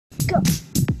go.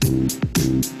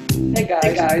 Hey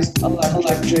guys,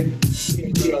 electric,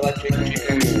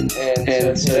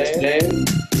 and so today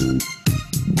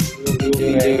we will be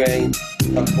doing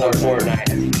some Fortnite.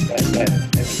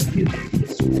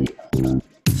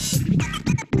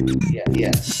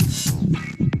 Yes.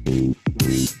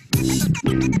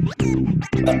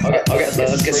 Okay,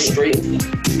 let's get straight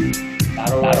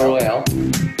Battle Royale.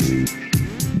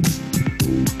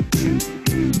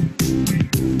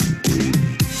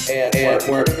 And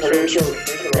we're pretty sure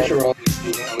we're only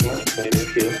doing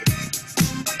two.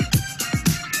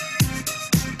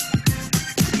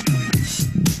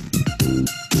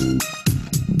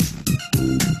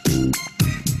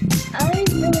 I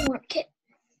really want kit.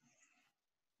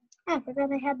 I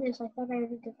forgot I had this. I thought I had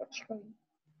a different screen.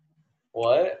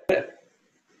 What?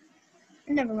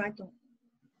 Never mind.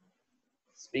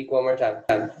 Speak one more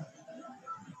time.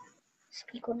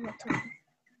 Speak one more time.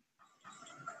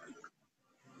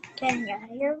 Can you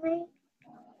hear me?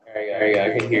 There you go.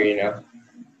 I can hear you now.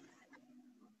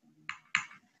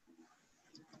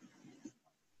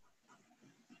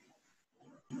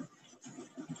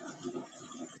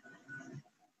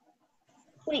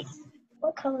 Wait,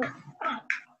 what color? Ah,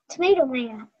 Tomato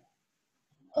Man.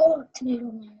 Oh,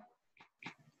 Tomato Man.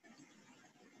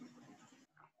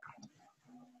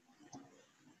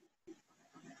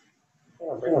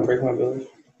 I'm gonna break my building.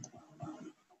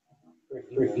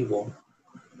 We're evil.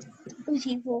 Who's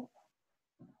evil?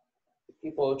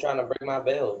 People trying to break my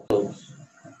builds.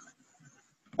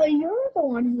 But you're the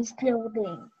one who's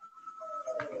building.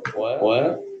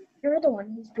 What? You're the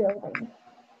one who's building.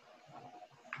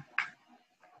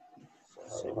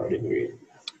 So hard to hear you.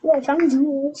 Well, I found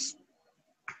jewels.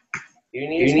 You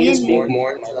need to speak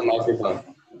more into the microphone.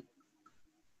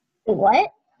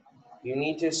 What? You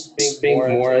need to speak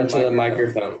more into the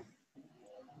microphone.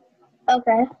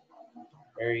 Okay.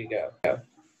 There you go.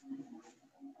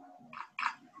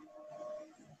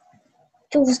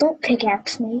 Jules, don't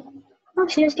pickaxe me. Oh,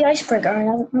 here's the icebreaker. I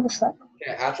haven't noticed that.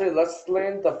 Yeah, actually, let's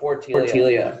land the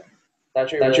Fortilia.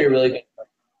 That's really good.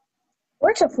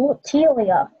 Where's a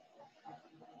Fortilia?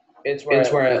 It's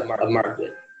where I marked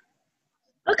it.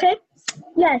 Okay.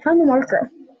 Yeah, I found the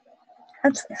marker.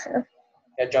 That's for sure.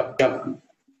 Yeah, jump.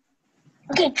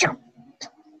 Okay, jump.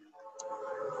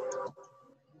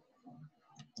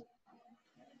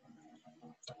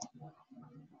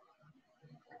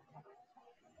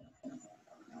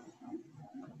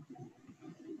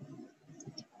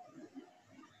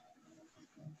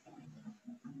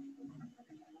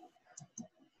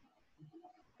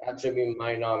 That should be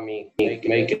mine on me. Make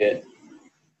it.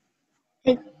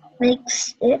 It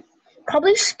makes it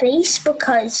probably space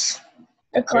because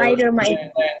the glider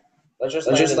might. Let's just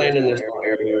land in this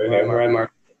area where I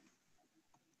marked.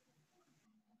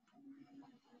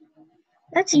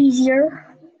 That's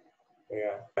easier,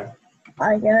 Yeah.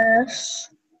 I guess.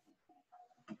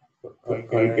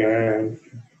 Okay.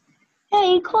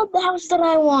 Hey, you called the house that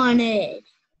I wanted.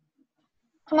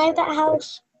 Can I have that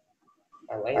house?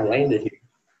 I landed here.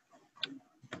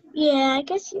 Yeah, I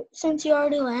guess since you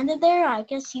already landed there, I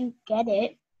guess you get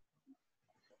it.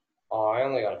 Oh, I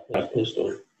only got a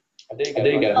pistol. I did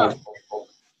get a pistol.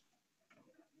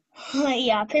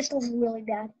 Yeah, pistol's really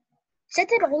bad. Said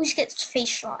it always gets face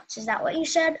shots. Is that what you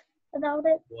said about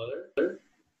it? What?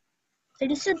 So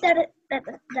you said that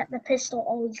that the pistol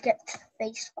always gets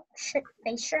face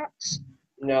shots?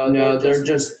 No, they're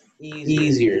just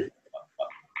easier.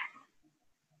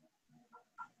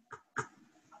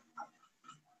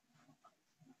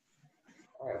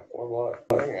 What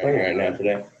playing right now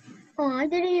today? Oh, I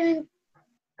didn't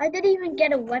even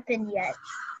get a weapon yet.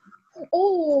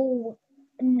 Oh,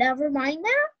 never mind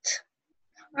that.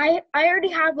 I already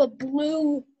have a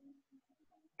blue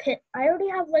pit. I already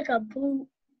have like a blue.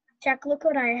 Check, look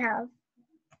what I have.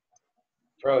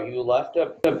 Bro, you left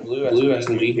a blue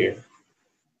SMG here.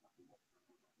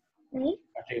 Me?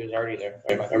 Actually, it was already there.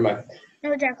 Never mind.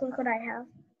 No, Jack, look what I have.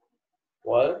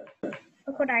 What?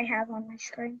 Look what I have on my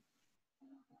screen.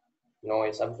 No,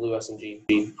 it's a blue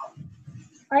SMG.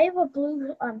 I have a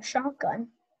blue shotgun.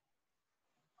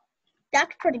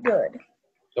 That's pretty good.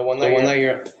 The one that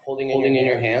you're holding in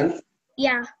your hand?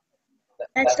 Yeah.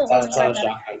 That's the not one a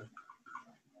shotgun.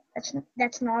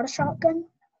 That's not a shotgun?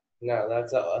 No,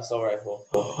 that's a assault rifle.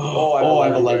 Oh, I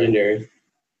have a legendary.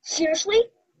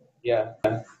 Seriously? Yeah.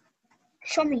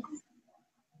 Show me.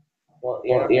 Well,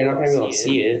 you're not gonna be able to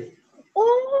see it.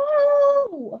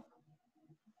 Oh!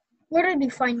 Where did you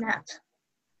find that?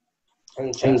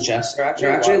 In the chest. They're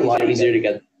actually a lot easier to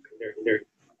get.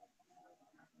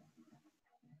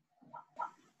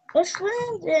 Let's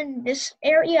land in this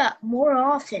area more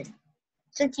often.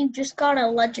 since you just got a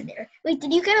legendary. Wait,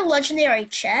 did you get a legendary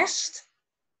chest?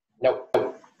 Nope.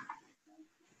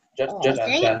 Just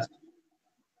chest.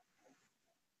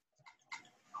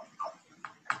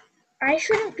 I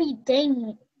shouldn't be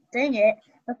dang it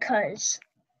because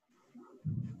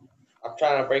I'm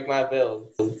trying to break my build.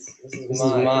 This is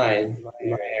mine.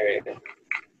 My area.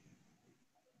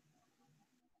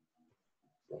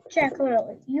 Jack,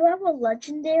 literally, you have a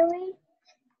legendary,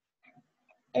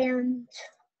 and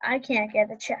I can't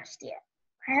get a chest yet.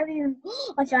 I haven't even.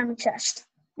 I found a chest.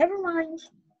 Never mind.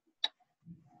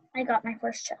 I got my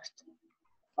first chest.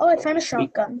 Oh, I found a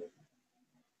shotgun.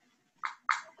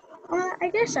 I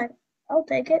guess I'll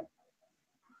take it.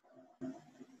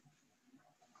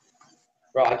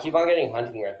 Bro, I keep on getting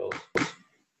hunting rifles.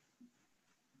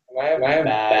 I have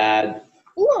bad.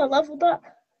 Ooh, I leveled up.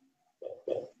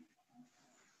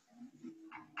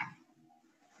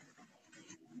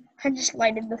 I just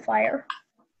lighted the fire.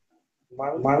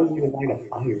 Why would you light a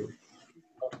fire?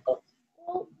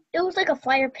 Well, it was like a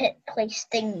fire pit place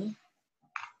thingy.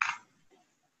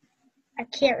 I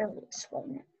can't really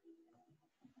explain it.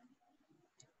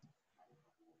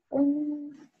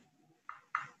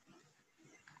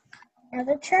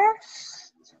 Another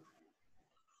chest.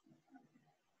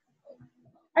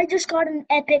 I just got an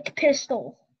epic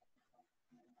pistol.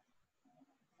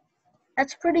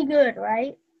 That's pretty good,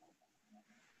 right?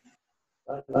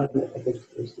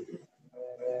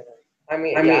 I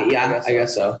mean, yeah, I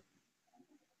guess so.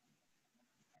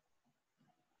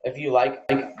 If you like,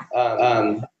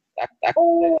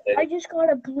 oh, I just got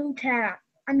a blue tack.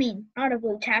 I mean, not a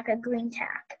blue tack, a green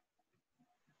tack.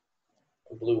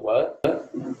 Blue what?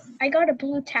 I got a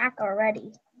blue tack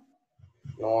already.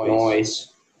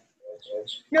 Noise.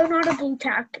 No, not a blue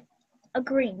tack. A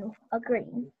green.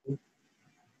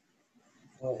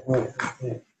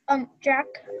 Jack,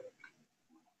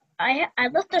 I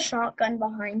left a shotgun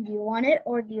behind. Do you want it,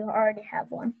 or do you already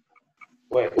have one?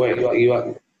 Wait, you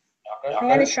want I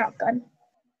had a shotgun.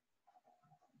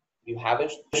 You have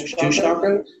two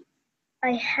shotguns?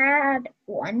 I had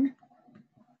one.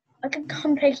 I could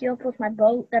come pick you up with my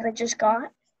boat that I just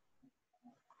got.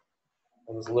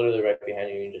 I was literally right behind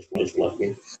you. You just left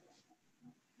me.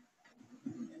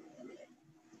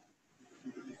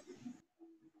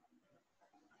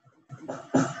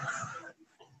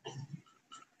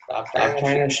 Stop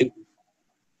trying to shoot.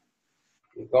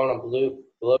 You're going to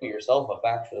blow yourself up,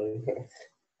 actually.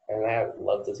 And I would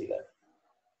love to see that.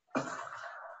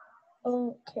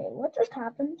 Okay, what just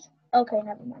happened? Okay,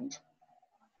 never mind.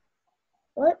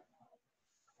 What?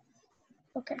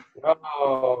 Okay.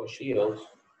 Oh, shields.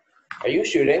 Are you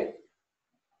shooting?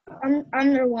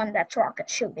 I'm the one that's rocket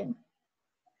shooting.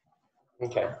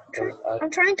 Okay. I'm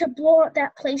trying to blow up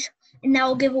that place, and now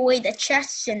I'll give away the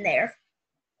chests in there.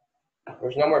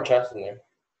 There's no more chests in there.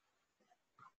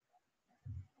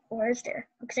 Or is there?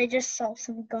 Because I just saw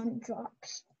some gun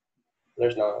drops.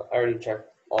 There's not. I already checked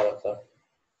all that stuff.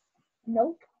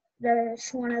 Nope. There's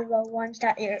one of the ones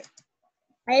that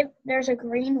there's a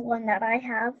green one that I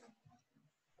have.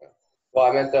 Well,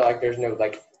 I meant that there's no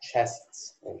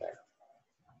chests in there.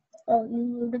 Oh,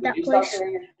 you looted that Did you place? stop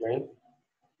sharing your screen?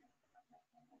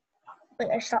 Wait,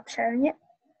 I stopped sharing it?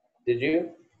 Did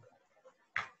you?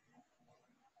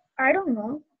 I don't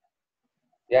know.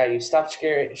 Yeah, you stopped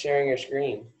sharing your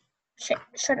screen.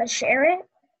 Should I share it?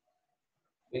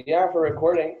 Yeah, for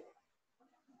recording.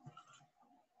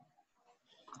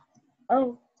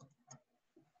 Oh.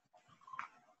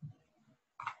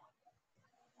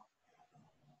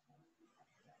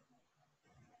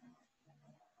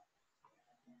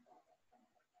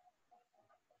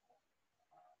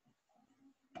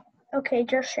 Okay,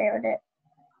 just shared it.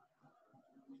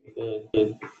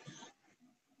 Good.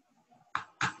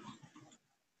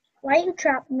 Why you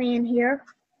trapped me in here?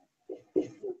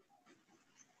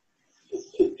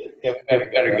 Yeah, we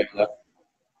better go.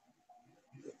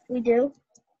 We do?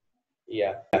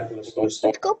 Yeah. Let's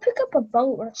go pick up a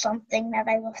boat or something that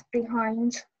I left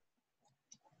behind.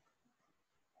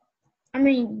 I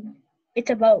mean, it's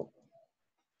a boat.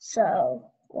 So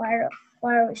why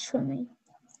are we swimming?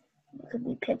 We could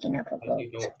be picking up a boat.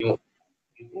 You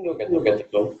can go get the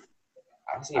boat.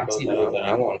 I see a boat that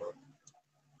I want.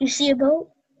 You see a boat?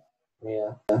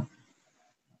 Yeah.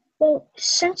 Well,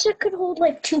 since it could hold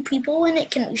 2 people in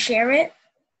it, can we share it?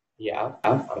 Yeah.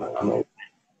 I'm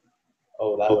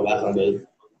Oh, that's good.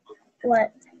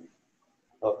 What?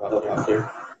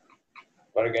 Helicopter.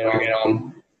 Better get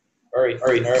on. Hurry.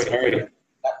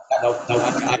 Nope, I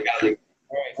got it.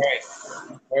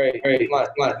 Hurry. Come on.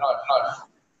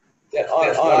 Get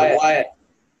on, Wyatt.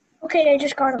 Okay, I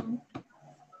just got him.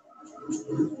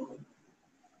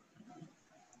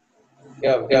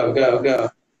 Go.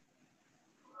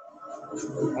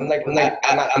 I'm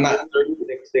at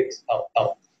 36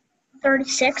 health.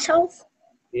 36 health?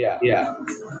 Yeah.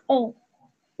 Oh,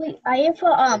 wait, I have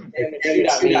a,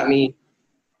 Shoot at me.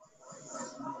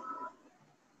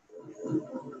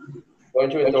 Going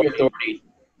to authority.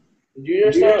 Did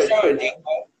you just throw a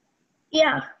decoy?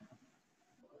 yeah.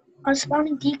 I'm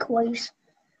spawning decoys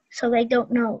so they don't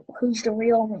know who's the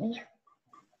real me.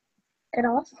 Get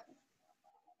off.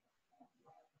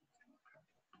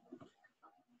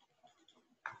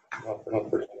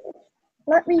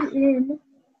 Let me in.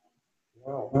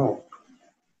 No.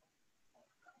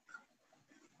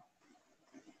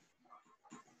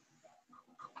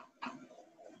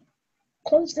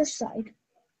 Close this side.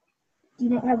 Do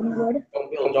you not have any wood?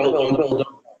 Don't build.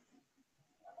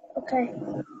 Okay.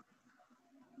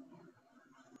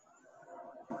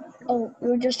 Oh, we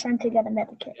were just trying to get a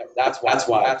medikit. That's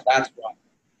why.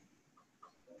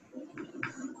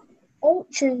 Oh,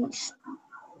 trees.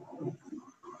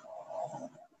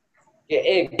 Get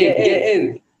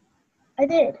in. I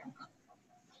did.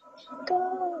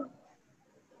 Go.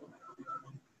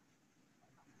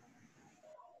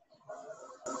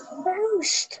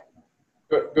 Boost.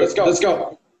 Good. Let's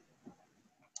go.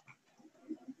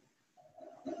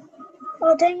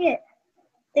 Oh, dang it.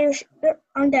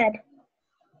 I'm dead.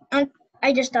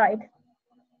 I just died.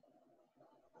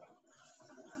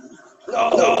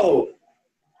 No.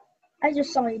 I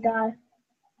just saw you die.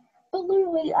 But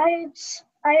literally, I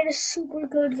had a super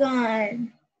good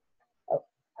gun. Oh,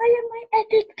 I have my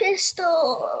epic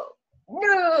pistol.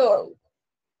 No.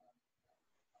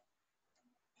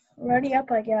 Ready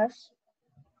up, I guess.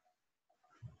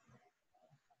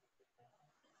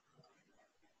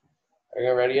 Are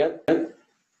you ready yet?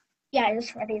 Yeah, I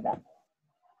just ready up.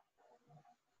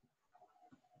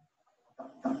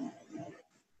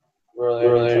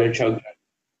 We're there to choke.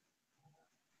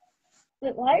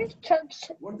 Wait, why is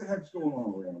Chugs? What the heck's going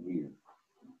on around here?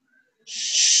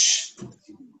 Shh.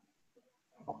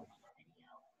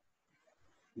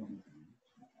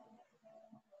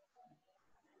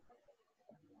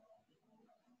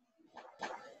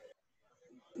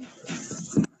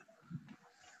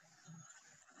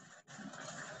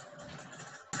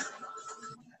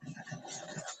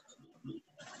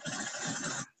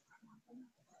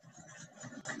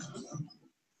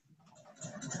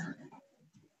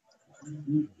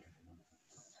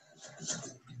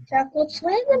 Jack, let's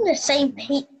land in the same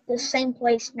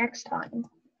place next time.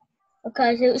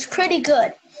 Because it was pretty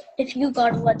good if you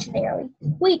got a legendary.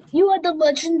 Wait, you had the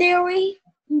legendary?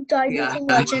 You died with a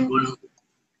legend.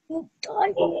 You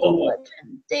died with a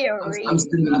legendary. I'm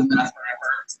still gonna die forever.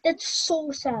 That's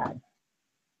so sad.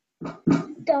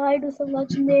 You died with a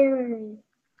legendary.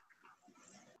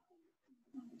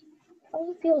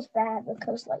 Oh, it feels bad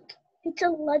because like it's a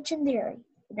legendary.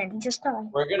 And then you just die.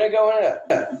 We're gonna go in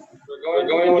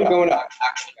We're going to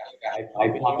actually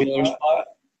a popular spot.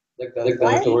 Like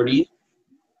the authorities.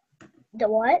 The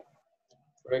what?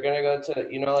 We're gonna go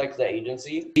to like the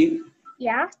agency.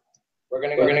 Yeah? We're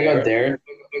gonna go there.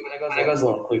 It goes a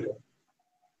little quicker.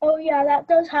 Oh yeah, that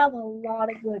does have a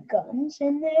lot of good guns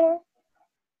in there.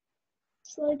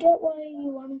 So I get why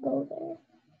you want to go there.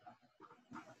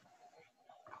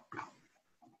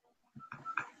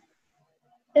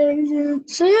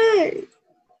 Agency!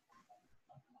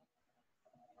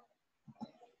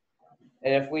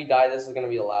 And if we die, this is gonna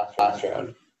be the last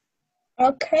round.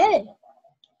 Okay.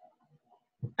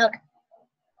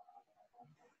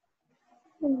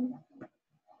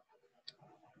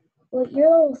 Well, you're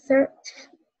level 13.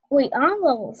 Wait, I'm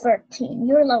level 13.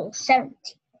 You're level 17.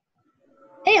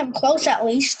 Hey, I'm close at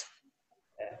least.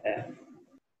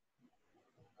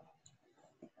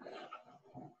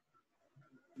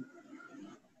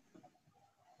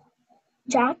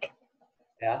 Jack?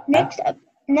 Yeah.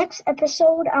 Next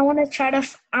episode, I want to try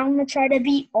to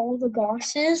beat all the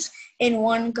bosses in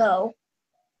one go.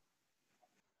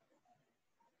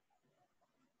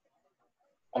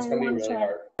 That's gonna be really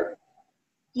hard.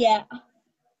 Yeah.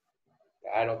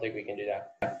 I don't think we can do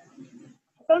that. I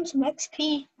found some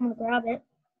XP. I'm gonna grab it.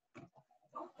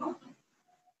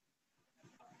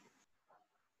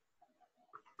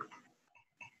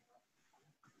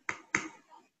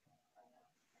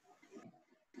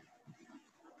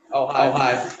 Oh hi.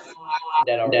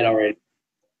 Dead already.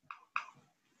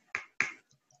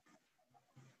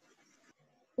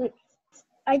 Wait,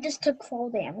 I just took fall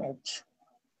damage.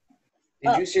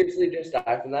 Did you seriously just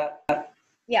die from that?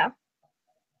 Yeah.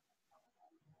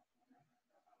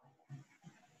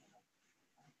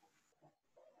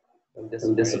 I'm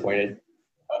disappointed.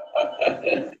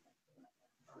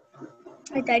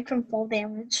 I died from fall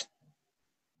damage.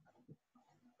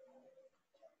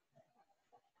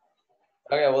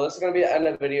 Okay, well, this is going to be the end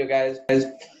of the video, guys.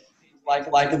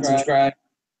 Like and subscribe.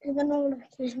 Hit the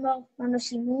notification bell if you want to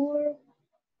see more. Talk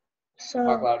So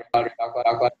louder.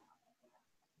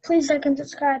 please like and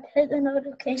subscribe. Hit the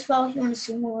notification bell if you want to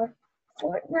see more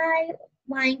Fortnite,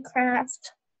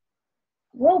 Minecraft,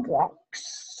 Roblox.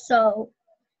 So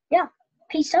yeah,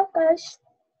 peace out, guys.